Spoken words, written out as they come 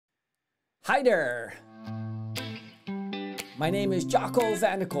Hi there! My name is Jacco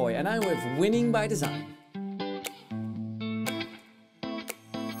and I'm with Winning by Design.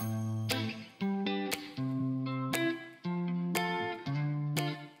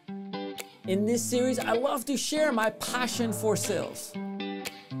 In this series, I love to share my passion for sales, and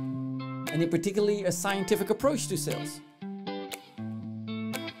in particularly a scientific approach to sales.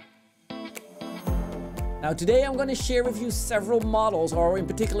 Now today I'm going to share with you several models, or in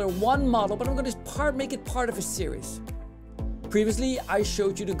particular one model, but I'm going to make it part of a series. Previously I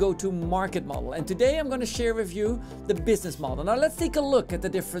showed you the go-to-market model, and today I'm going to share with you the business model. Now let's take a look at the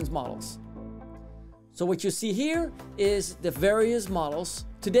different models. So what you see here is the various models.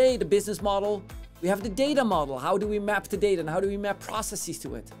 Today the business model, we have the data model. How do we map the data and how do we map processes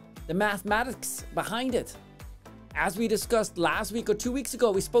to it? The mathematics behind it. As we discussed last week or 2 weeks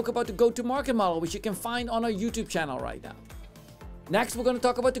ago, we spoke about the go-to-market model, which you can find on our YouTube channel right now. Next, we're going to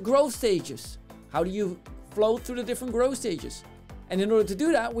talk about the growth stages. How do you flow through the different growth stages? And in order to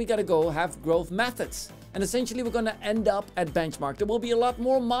do that, we got to go have growth methods. And essentially, we're going to end up at benchmark. There will be a lot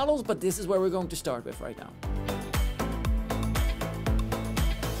more models, but this is where we're going to start with right now.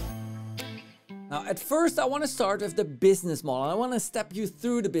 Now, at first, I want to start with the business model. I want to step you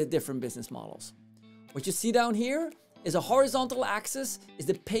through the different business models. What you see down here is a horizontal axis is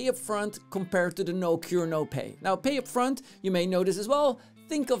the pay up front compared to the no cure, no pay. Now pay up front, you may notice as well,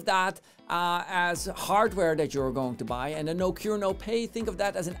 think of that as hardware that you're going to buy, and the no cure, no pay, think of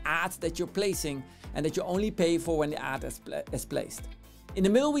that as an ad that you're placing and that you only pay for when the ad is placed. In the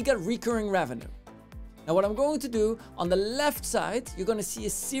middle we got recurring revenue. Now what I'm going to do, on the left side, you're going to see a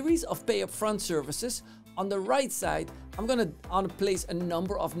series of pay up front services. On the right side, I'm going to place a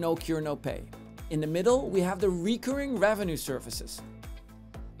number of no cure, no pay. In the middle, we have the recurring revenue services.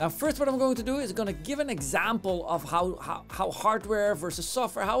 Now, first what I'm going to do is going to give an example of how hardware versus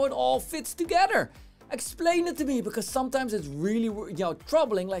software, how it all fits together. Explain it to me, because sometimes it's really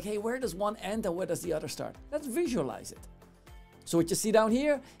troubling, like, hey, where does one end and where does the other start? Let's visualize it. So what you see down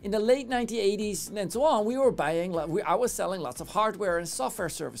here, in the late 1980s and so on, I was selling lots of hardware and software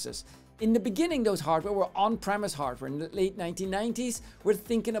services. In the beginning, those hardware were on-premise hardware. In the late 1990s, we're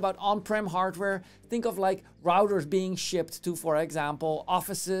thinking about on-prem hardware. Think of like routers being shipped to, for example,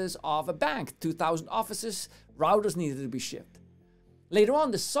 offices of a bank. 2,000 offices, routers needed to be shipped. Later on,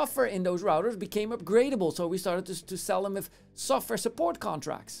 the software in those routers became upgradable, so we started to sell them with software support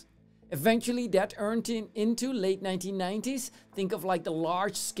contracts. Eventually, that earned into late 1990s. Think of like the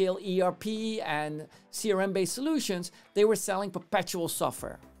large-scale ERP and CRM-based solutions. They were selling perpetual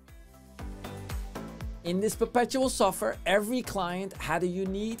software. In this perpetual software, every client had a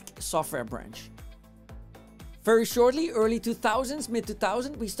unique software branch. Very shortly, early 2000s, mid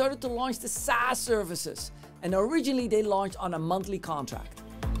 2000s, we started to launch the SaaS services. And originally they launched on a monthly contract.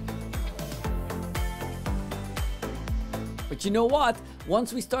 But you know what?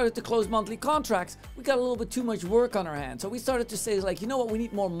 Once we started to close monthly contracts, we got a little bit too much work on our hands. So we started to say, like, you know what, we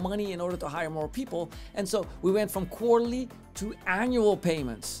need more money in order to hire more people. And so we went from quarterly to annual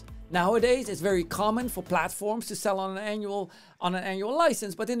payments. Nowadays, it's very common for platforms to sell on an annual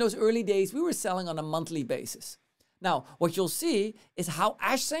license, but in those early days, we were selling on a monthly basis. Now, what you'll see is how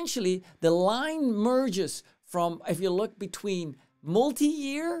essentially the line merges from, if you look between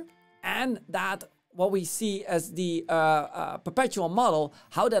multi-year and that what we see as the perpetual model,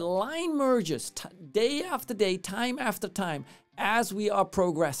 how that line merges day after day, time after time, as we are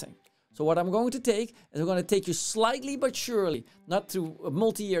progressing. So what I'm going to take is I'm going to take you slightly but surely, not through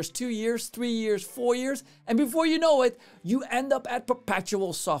multi-years, 2 years, 3 years, 4 years, and before you know it, you end up at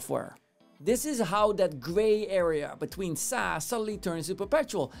perpetual software. This is how that gray area between SaaS suddenly turns to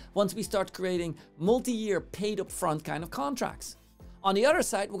perpetual once we start creating multi-year paid upfront kind of contracts. On the other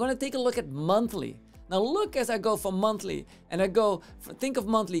side, we're going to take a look at monthly. Now look as I go from monthly and think of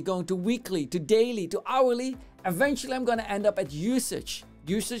monthly going to weekly, to daily, to hourly. Eventually I'm going to end up at usage.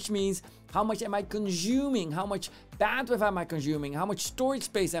 Usage means how much am I consuming? How much bandwidth am I consuming? How much storage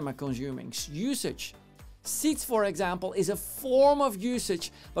space am I consuming? Usage. Seats, for example, is a form of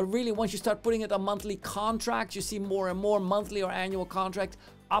usage, but really once you start putting it on monthly contracts, you see more and more monthly or annual contract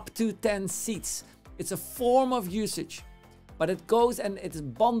up to 10 seats. It's a form of usage, but it goes and it's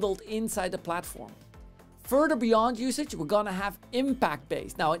bundled inside the platform. Further beyond usage, we're gonna have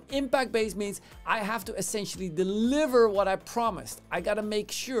impact-based. Now, an impact-based means I have to essentially deliver what I promised. I gotta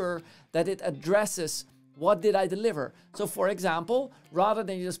make sure that it addresses what did I deliver. So for example, rather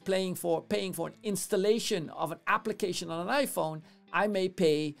than just paying for an installation of an application on an iPhone, I may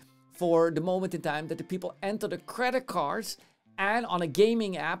pay for the moment in time that the people enter the credit cards, and on a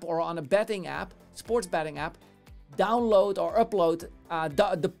gaming app or on a betting app, sports betting app, download or upload,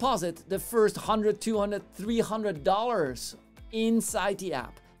 deposit the first $100, $200, $300 inside the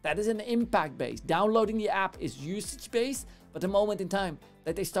app. That is an impact based. Downloading the app is usage based, but the moment in time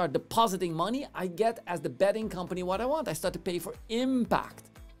that they start depositing money, I get as the betting company what I want. I start to pay for impact.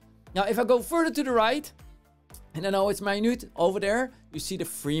 Now, if I go further to the right, and I know it's minute, over there, you see the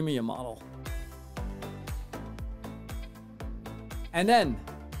freemium model. And then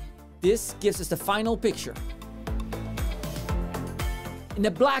this gives us the final picture. In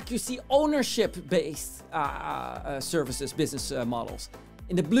the black, you see ownership-based services, business models.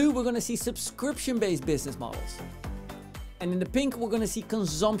 In the blue, we're going to see subscription-based business models. And in the pink, we're going to see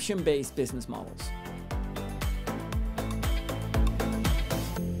consumption-based business models.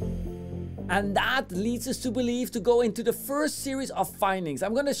 And that leads us to believe to go into the first series of findings.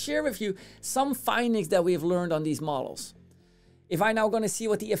 I'm going to share with you some findings that we have learned on these models. If I'm now going to see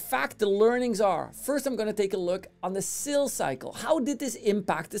what the effect, the learnings are, first I'm going to take a look on the sales cycle. How did this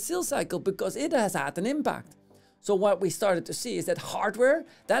impact the sales cycle? Because it has had an impact. So what we started to see is that hardware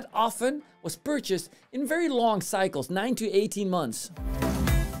that often was purchased in very long cycles, 9 to 18 months.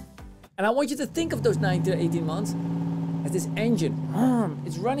 And I want you to think of those 9 to 18 months as this engine.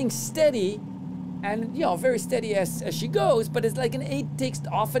 It's running steady and very steady as she goes, but it's like it takes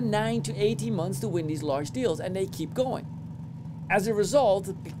often 9 to 18 months to win these large deals, and they keep going. As a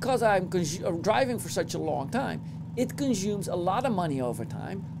result, because I'm driving for such a long time, it consumes a lot of money over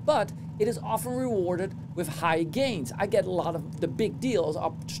time, but it is often rewarded with high gains. I get a lot of the big deals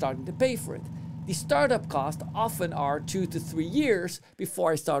up starting to pay for it. The startup costs often are 2 to 3 years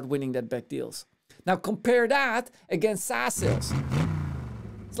before I start winning that big deals. Now compare that against SaaS sales.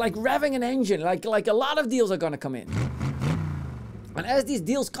 It's like revving an engine, like a lot of deals are gonna come in. And as these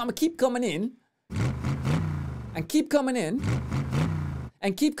deals keep coming in, and keep coming in,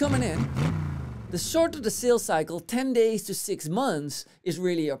 and keep coming in, the shorter the sales cycle, 10 days to 6 months, is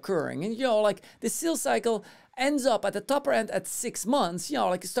really occurring. And the sales cycle ends up at the upper end at 6 months,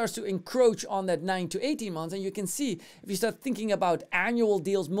 it starts to encroach on that 9 to 18 months. And you can see, if you start thinking about annual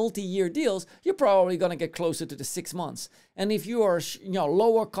deals, multi-year deals, you're probably gonna get closer to the 6 months. And if you are,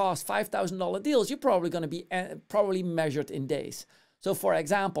 lower cost, $5,000 deals, you're probably gonna be probably measured in days. So for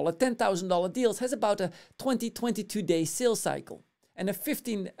example, a $10,000 deal has about a 22 day sales cycle. And a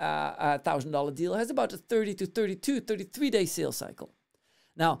 $15,000 deal has about a 30 to 33 day sales cycle.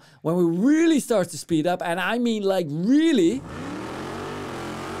 Now, when we really start to speed up, and I mean like really,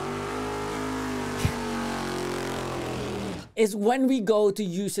 is when we go to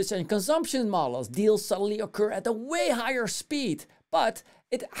usage and consumption models. Deals suddenly occur at a way higher speed, but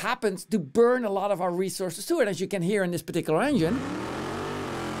it happens to burn a lot of our resources too. And as you can hear in this particular engine,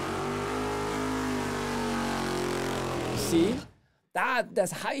 you see?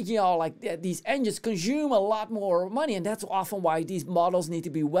 That's how, these engines consume a lot more money, and that's often why these models need to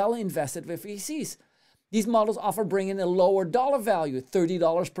be well invested with VCs. These models often bring in a lower dollar value,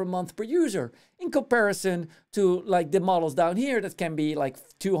 $30 per month per user, in comparison to the models down here that can be like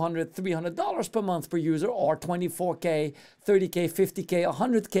 $200, $300 per month per user, or $24K, $30K, $50K,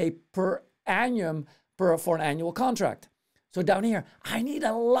 $100K per annum for an annual contract. So down here, I need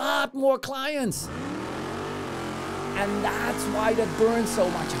a lot more clients. And that's why that burns so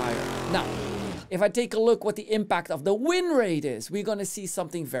much higher. Now, if I take a look what the impact of the win rate is, we're going to see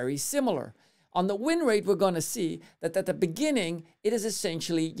something very similar. On the win rate, we're going to see that at the beginning, it is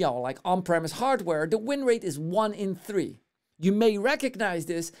essentially, like on-premise hardware, the win rate is 1 in 3. You may recognize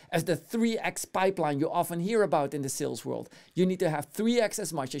this as the 3x pipeline you often hear about in the sales world. You need to have 3x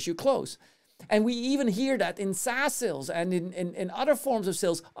as much as you close. And we even hear that in SaaS sales and in other forms of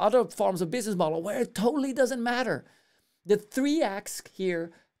sales, other forms of business model, where it totally doesn't matter. The 3x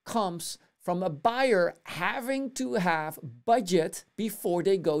here comes from a buyer having to have budget before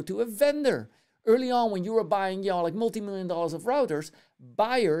they go to a vendor. Early on, when you were buying, multi-million dollars of routers,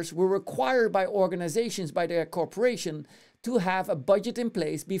 buyers were required by organizations, by their corporation, to have a budget in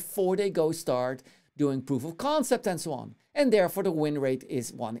place before they go start doing proof of concept and so on. And therefore, the win rate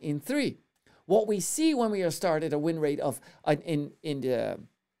is 1 in 3. What we see when we are started a win rate of in the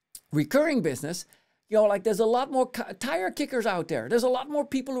recurring business, there's a lot more tire kickers out there. There's a lot more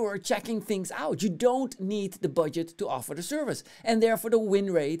people who are checking things out. You don't need the budget to offer the service. And therefore, the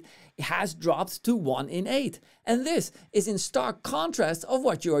win rate has dropped to 1 in 8. And this is in stark contrast of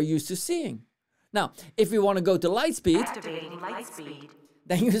what you are used to seeing. Now, if we want to go to Lightspeed, activating Lightspeed,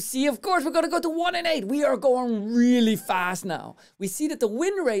 then you see, of course, we're going to go to 1 in 8. We are going really fast now. We see that the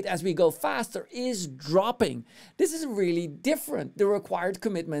win rate as we go faster is dropping. This is really different. The required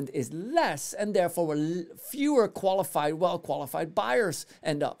commitment is less, and therefore fewer qualified, well-qualified buyers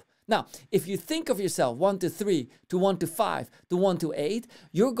end up. Now, if you think of yourself 1 to 3 to 1 to 5 to 1 to 8,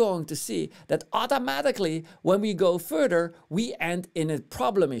 you're going to see that automatically when we go further, we end in a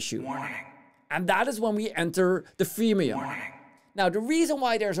problem issue. Warning. And that is when we enter the freemium. Warning. Now, the reason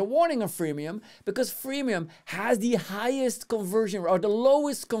why there's a warning of freemium, because freemium has the highest conversion or the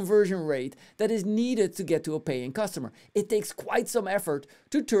lowest conversion rate that is needed to get to a paying customer. It takes quite some effort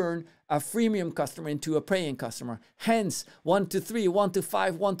to turn a freemium customer into a paying customer. Hence, 1 to 3, 1 to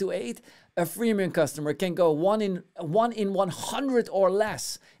 5, 1 to 8, a freemium customer can go 1 in 100 or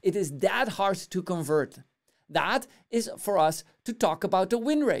less. It is that hard to convert. That is for us to talk about the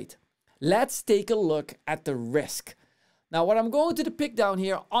win rate. Let's take a look at the risk. Now, what I'm going to depict down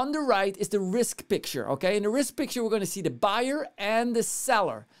here on the right is the risk picture, okay? In the risk picture, we're going to see the buyer and the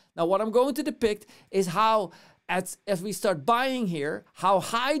seller. Now, what I'm going to depict is how, as we start buying here, how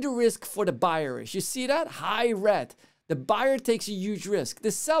high the risk for the buyer is. You see that? High red. The buyer takes a huge risk.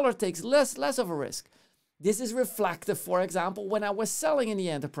 The seller takes less of a risk. This is reflective, for example, when I was selling in the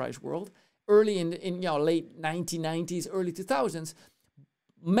enterprise world, early in late 1990s, early 2000s,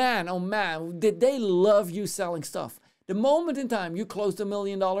 man, oh man, did they love you selling stuff. The moment in time you closed $1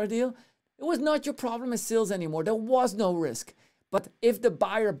 million deal, it was not your problem as sales anymore. There was no risk. But if the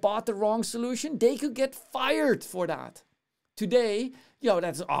buyer bought the wrong solution, they could get fired for that. Today,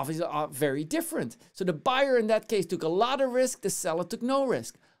 that's obviously very different. So the buyer in that case took a lot of risk, the seller took no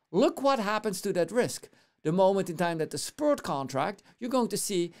risk. Look what happens to that risk. The moment in time that the spurred contract, you're going to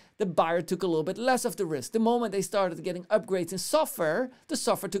see the buyer took a little bit less of the risk. The moment they started getting upgrades in software, the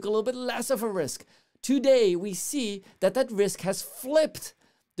software took a little bit less of a risk. Today, we see that risk has flipped.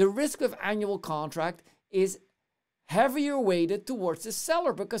 The risk of annual contract is heavier weighted towards the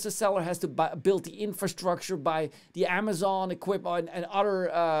seller because the seller has to build the infrastructure, buy the Amazon equipment and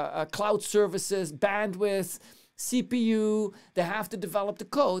other cloud services, bandwidth, CPU. They have to develop the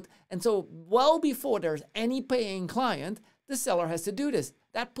code. And so well before there's any paying client, the seller has to do this.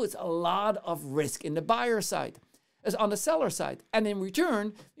 That puts a lot of risk in the buyer side. As on the seller side. And in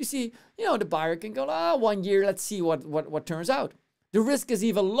return, you see, the buyer can go, 1 year, let's see what turns out. The risk is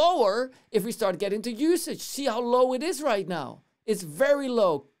even lower if we start getting to usage. See how low it is right now. It's very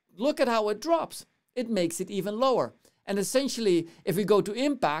low. Look at how it drops. It makes it even lower. And essentially, if we go to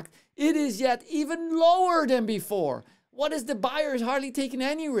impact, it is yet even lower than before. What is the buyer is hardly taking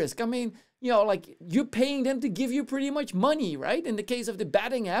any risk? I mean, you're paying them to give you pretty much money, right? In the case of the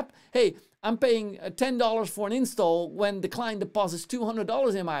betting app, hey, I'm paying $10 for an install when the client deposits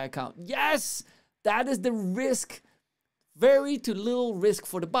 $200 in my account. Yes, that is the risk. Very to little risk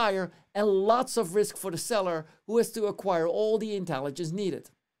for the buyer and lots of risk for the seller who has to acquire all the intelligence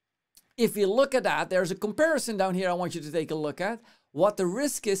needed. If you look at that, there's a comparison down here I want you to take a look at. What the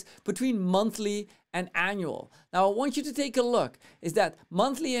risk is between monthly and annual. Now, I want you to take a look. Is that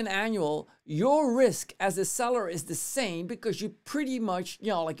monthly and annual, your risk as a seller is the same because you pretty much,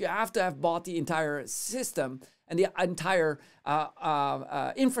 you have to have bought the entire system and the entire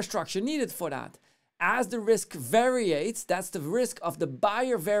infrastructure needed for that. As the risk varies, that's the risk of the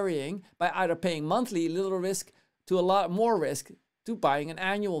buyer varying by either paying monthly, little risk, to a lot more risk to buying an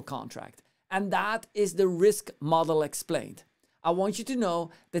annual contract. And that is the risk model explained. I want you to know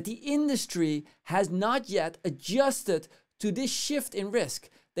that the industry has not yet adjusted to this shift in risk.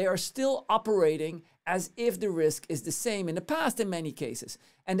 They are still operating as if the risk is the same in the past in many cases.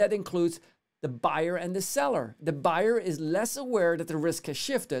 And that includes the buyer and the seller. The buyer is less aware that the risk has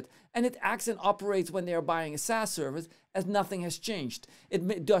shifted, and it acts and operates when they are buying a SaaS service as nothing has changed.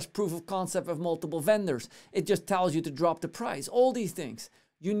 It does proof of concept of multiple vendors. It just tells you to drop the price. All these things.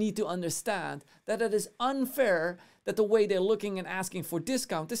 You need to understand that it is unfair that the way they're looking and asking for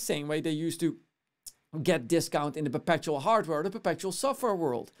discount, the same way they used to get discount in the perpetual hardware, the perpetual software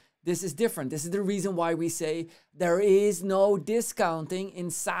world. This is different. This is the reason why we say there is no discounting in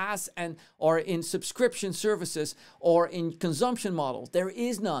SaaS or in subscription services or in consumption models. There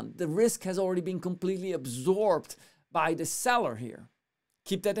is none. The risk has already been completely absorbed by the seller here.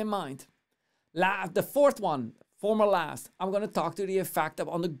 Keep that in mind. The fourth one, former last, I'm going to talk to the effect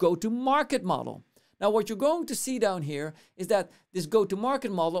on the go-to-market model. Now, what you're going to see down here is that this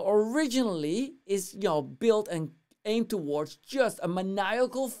go-to-market model originally is built and aimed towards just a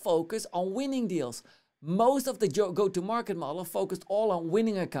maniacal focus on winning deals. Most of the go-to-market model focused all on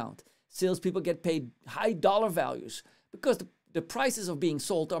winning account. Salespeople get paid high dollar values because the prices of being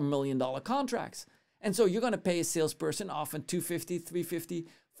sold are $1 million contracts. And so you're going to pay a salesperson often $250,000, $350,000,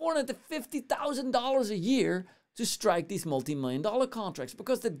 $450,000 a year to strike these multi-million-dollar contracts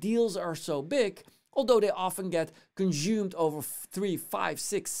because the deals are so big, although they often get consumed over 3, 5,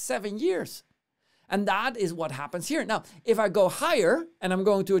 6, 7 years. And that is what happens here. Now, if I go higher and I'm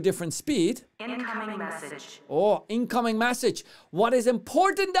going to a different speed. Incoming message. Oh, incoming message. What is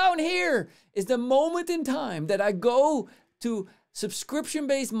important down here is the moment in time that I go to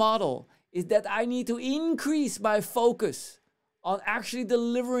subscription-based model is that I need to increase my focus on actually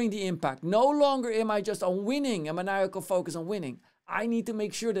delivering the impact. No longer am I just on winning, a maniacal focus on winning. I need to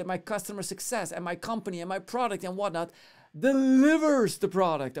make sure that my customer success and my company and my product and whatnot delivers the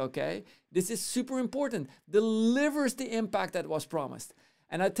product, okay? This is super important. Delivers the impact that was promised.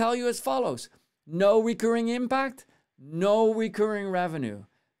 And I tell you as follows. No recurring impact, no recurring revenue.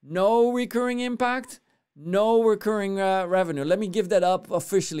 No recurring impact, no recurring revenue. Let me give that up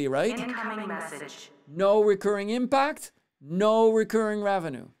officially, right? Incoming message. No recurring impact, no recurring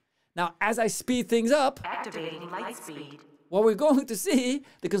revenue. Now, as I speed things up, Activating light speed. what we're going to see,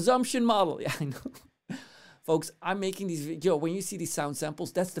 the consumption model. Yeah, I know. Folks, I'm making these videos. When you see these sound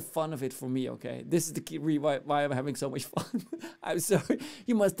samples, that's the fun of it for me, okay? This is the key why I'm having so much fun. I'm sorry.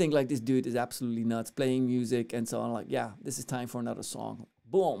 You must think like this dude is absolutely nuts, playing music and so on. Like, yeah, this is time for another song.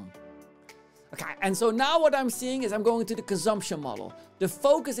 Boom. Okay, and so now what I'm seeing is I'm going to the consumption model. The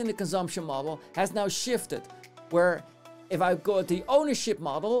focus in the consumption model has now shifted, where if I go to the ownership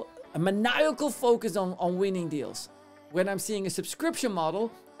model, a maniacal focus on winning deals. When I'm seeing a subscription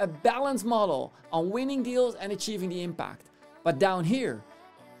model, a balanced model on winning deals and achieving the impact. But down here,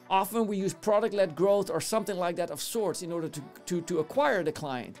 often we use product-led growth or something like that of sorts in order to acquire the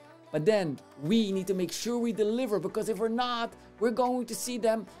client. But then we need to make sure we deliver, because if we're not, we're going to see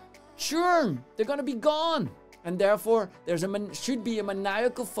them churn. They're going to be gone. And therefore, should be a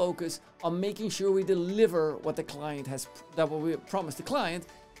maniacal focus on making sure we deliver what the client has, that what we promised the client,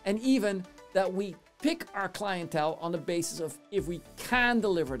 and even that we pick our clientele on the basis of if we can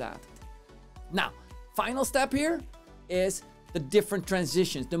deliver that. Now, final step here is the different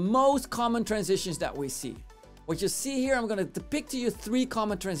transitions, the most common transitions that we see. What you see here, I'm going to depict to you 3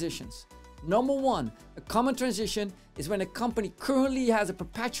 common transitions. Number 1, a common transition is when a company currently has a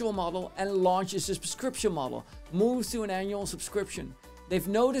perpetual model and launches a subscription model, moves to an annual subscription. They've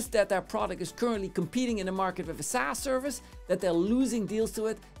noticed that their product is currently competing in the market with a SaaS service, that they're losing deals to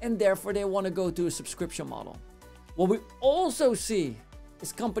it, and therefore they want to go to a subscription model. What we also see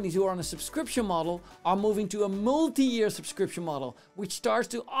is companies who are on a subscription model are moving to a multi-year subscription model, which starts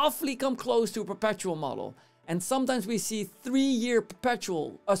to awfully come close to a perpetual model. And sometimes we see 3-year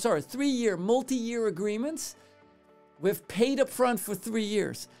multi-year agreements with paid upfront for 3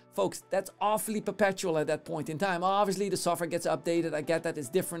 years. Folks, that's awfully perpetual at that point in time. Obviously, the software gets updated. I get that it's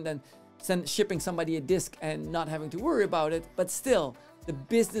different than shipping somebody a disk and not having to worry about it. But still, the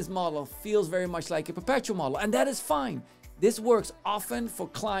business model feels very much like a perpetual model. And that is fine. This works often for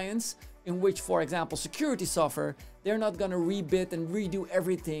clients in which, for example, security software, they're not going to rebid and redo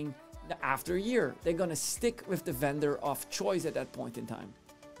everything after a year. They're going to stick with the vendor of choice at that point in time.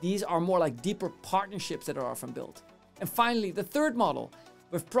 These are more like deeper partnerships that are often built. And finally, the third model,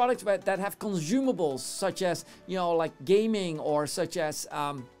 with products that have consumables such as, like gaming or such as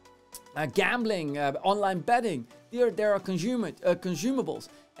gambling, online betting. There are consumables,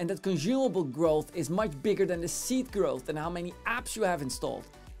 and that consumable growth is much bigger than the seat growth and how many apps you have installed.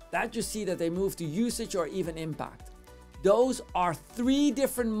 That you see that they move to usage or even impact. Those are 3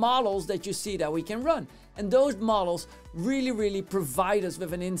 different models that you see that we can run. And those models really, really provide us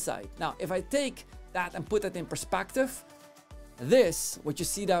with an insight. Now, if I take that and put that in perspective, this, what you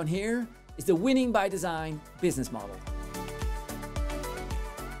see down here, is the winning by design business model.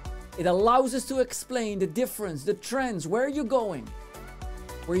 It allows us to explain the difference, the trends, where you're going,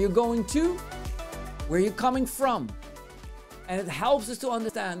 where you're going to, where you're coming from. And it helps us to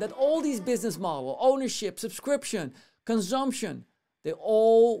understand that all these business models, ownership, subscription, consumption, they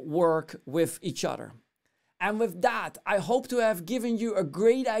all work with each other. And with that, I hope to have given you a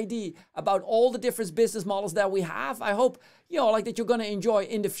great idea about all the different business models that we have. I hope, that you're going to enjoy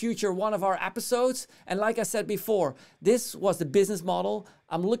in the future one of our episodes. And like I said before, this was the business model.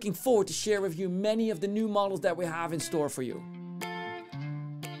 I'm looking forward to share with you many of the new models that we have in store for you.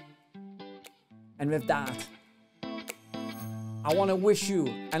 And with that, I want to wish you,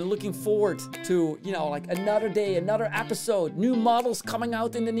 and looking forward to, another day, another episode, new models coming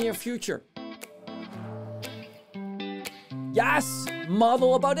out in the near future. Yes,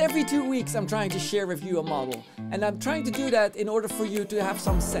 model. About every 2 weeks, I'm trying to share with you a model. And I'm trying to do that in order for you to have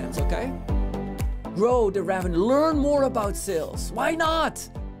some sense, okay? Grow the revenue. Learn more about sales. Why not?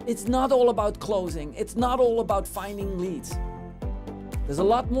 It's not all about closing. It's not all about finding leads. There's a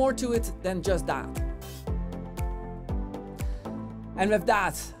lot more to it than just that. And with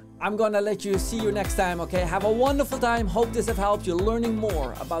that, I'm gonna let you see you next time, okay? Have a wonderful time. Hope this have helped you learning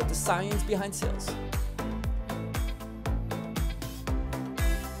more about the science behind sales.